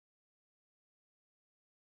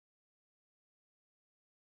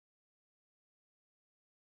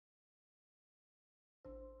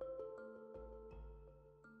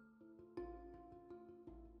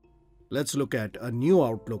Let's look at a new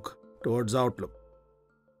outlook towards Outlook.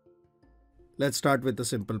 Let's start with a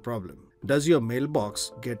simple problem. Does your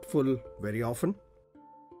mailbox get full very often?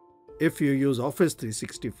 If you use Office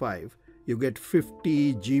 365, you get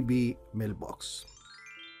 50 GB mailbox.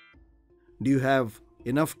 Do you have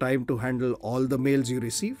enough time to handle all the mails you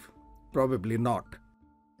receive? Probably not.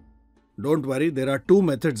 Don't worry, there are two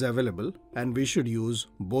methods available and we should use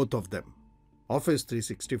both of them. Office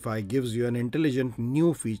 365 gives you an intelligent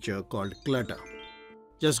new feature called Clutter.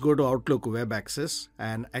 Just go to Outlook Web Access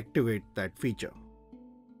and activate that feature.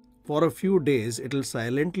 For a few days, it will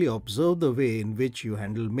silently observe the way in which you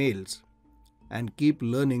handle mails and keep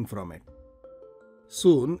learning from it.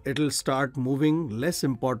 Soon, it will start moving less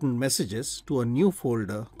important messages to a new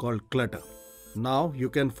folder called Clutter. Now you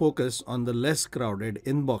can focus on the less crowded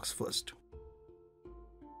inbox first.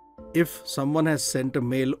 If someone has sent a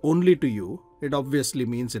mail only to you, it obviously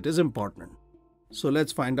means it is important. So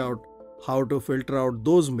let's find out how to filter out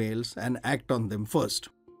those mails and act on them first.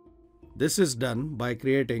 This is done by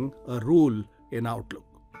creating a rule in Outlook.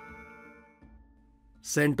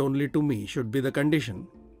 Sent only to me should be the condition,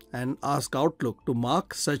 and ask Outlook to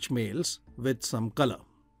mark such mails with some color.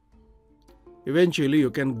 Eventually,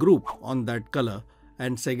 you can group on that color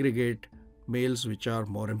and segregate mails which are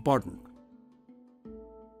more important.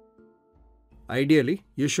 Ideally,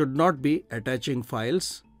 you should not be attaching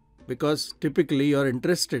files because typically you are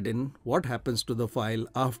interested in what happens to the file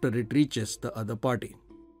after it reaches the other party.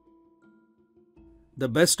 The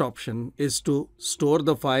best option is to store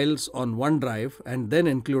the files on OneDrive and then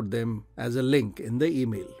include them as a link in the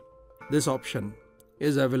email. This option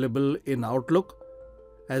is available in Outlook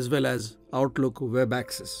as well as Outlook Web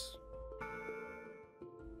Access.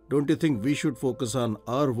 Don't you think we should focus on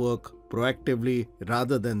our work proactively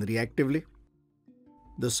rather than reactively?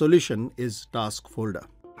 The solution is Task Folder.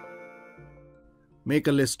 Make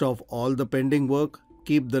a list of all the pending work,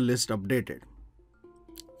 keep the list updated.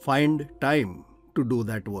 Find time to do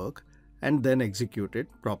that work and then execute it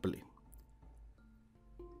properly.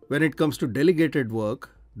 When it comes to delegated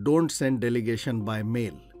work, don't send delegation by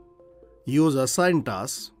mail. Use assigned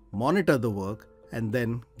tasks, monitor the work, and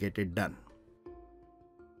then get it done.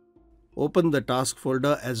 Open the task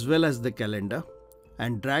folder as well as the calendar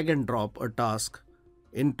and drag and drop a task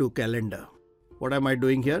into calendar. What am I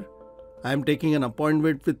doing here? I am taking an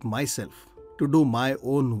appointment with myself to do my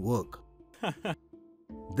own work.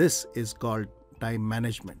 This is called time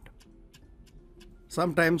management.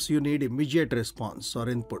 Sometimes you need immediate response or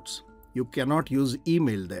inputs. You cannot use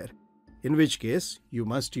email there, in which case you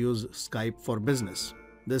must use Skype for Business.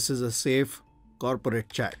 This is a safe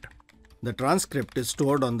corporate chat. The transcript is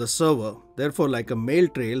stored on the server. Therefore, like a mail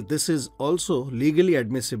trail, this is also legally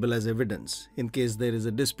admissible as evidence in case there is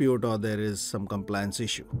a dispute or there is some compliance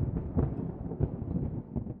issue.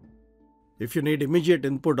 If you need immediate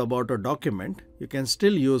input about a document, you can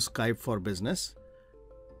still use Skype for Business.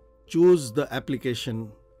 Choose the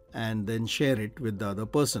application and then share it with the other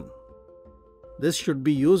person. This should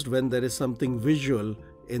be used when there is something visual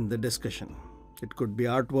in the discussion. It could be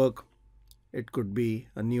artwork, it could be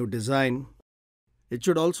a new design. It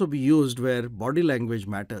should also be used where body language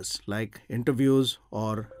matters, like interviews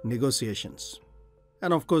or negotiations.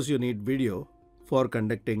 And of course, you need video for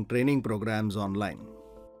conducting training programs online.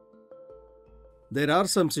 There are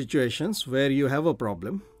some situations where you have a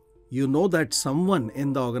problem. You know that someone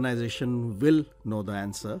in the organization will know the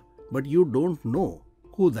answer, but you don't know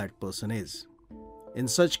who that person is. In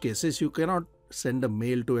such cases, you cannot send a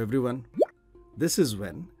mail to everyone. This is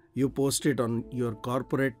when you post it on your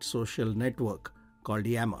corporate social network called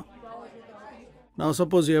Yammer. Now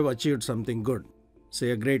suppose you have achieved something good,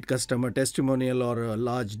 say a great customer testimonial or a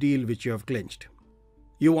large deal which you have clinched.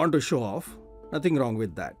 You want to show off, nothing wrong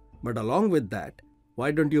with that. But along with that,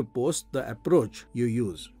 why don't you post the approach you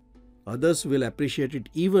use? Others will appreciate it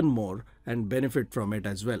even more and benefit from it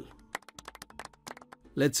as well.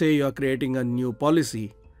 Let's say you are creating a new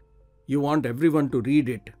policy. You want everyone to read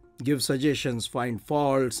it, give suggestions, find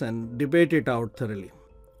faults, and debate it out thoroughly.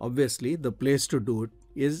 Obviously, the place to do it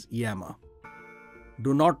is Yammer.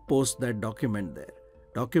 Do not post that document there.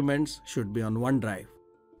 Documents should be on OneDrive.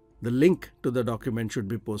 The link to the document should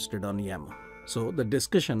be posted on Yammer. So the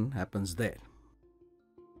discussion happens there.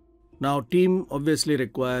 Now, team obviously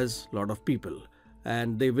requires a lot of people,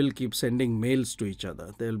 and they will keep sending mails to each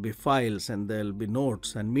other. There will be files and there will be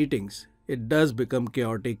notes and meetings. It does become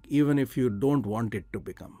chaotic even if you don't want it to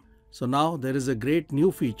become. So now there is a great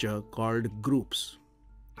new feature called groups.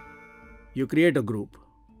 You create a group,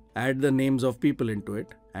 add the names of people into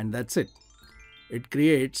it, and that's it. It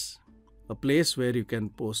creates a place where you can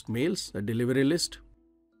post mails, a delivery list,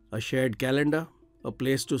 a shared calendar, a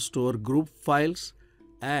place to store group files,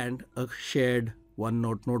 and a shared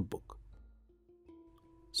OneNote notebook.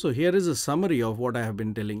 So here is a summary of what I have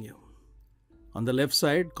been telling you. On the left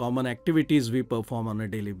side, common activities we perform on a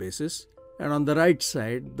daily basis, and on the right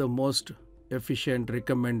side, the most efficient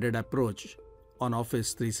recommended approach on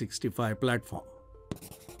Office 365 platform.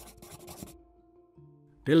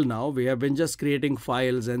 Till now, we have been just creating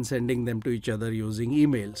files and sending them to each other using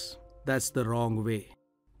emails. That's the wrong way.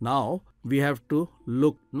 Now, we have to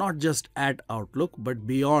look not just at Outlook, but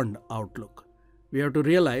beyond Outlook. We have to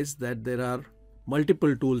realize that there are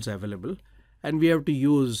multiple tools available, and we have to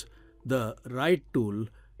use the right tool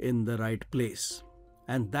in the right place.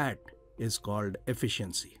 And that is called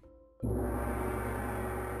efficiency.